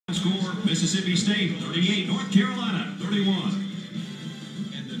score, Mississippi State 38, North Carolina 31.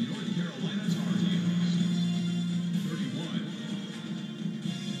 And the North Carolina Tar Heels 31.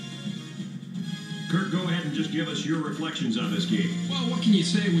 Kurt, go ahead and just give us your reflections on this game. Well, what can you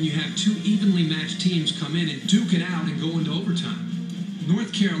say when you have two evenly matched teams come in and duke it out and go into overtime?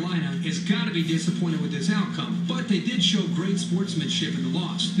 North Carolina has got to be disappointed with this outcome, but they did show great sportsmanship in the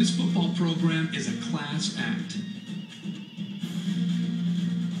loss. This football program is a class act.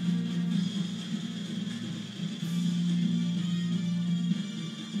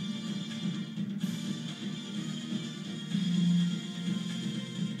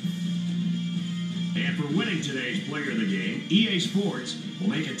 And for winning today's Player of the Game, EA Sports will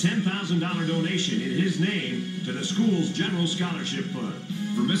make a $10,000 donation in his name to the school's General Scholarship Fund.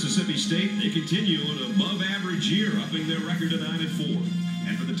 For Mississippi State, they continue an above-average year, upping their record to 9-4.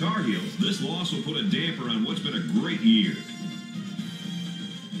 And for the Tar Heels, this loss will put a damper on what's been a great year.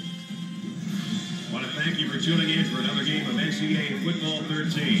 I want to thank you for tuning in for another game of NCAA Football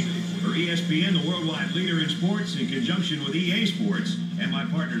 13. For ESPN, the worldwide leader in sports, in conjunction with EA Sports, and my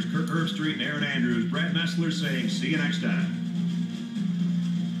partners Kirk Herbstreit and Aaron Andrews, Brad Messler saying, see you next time.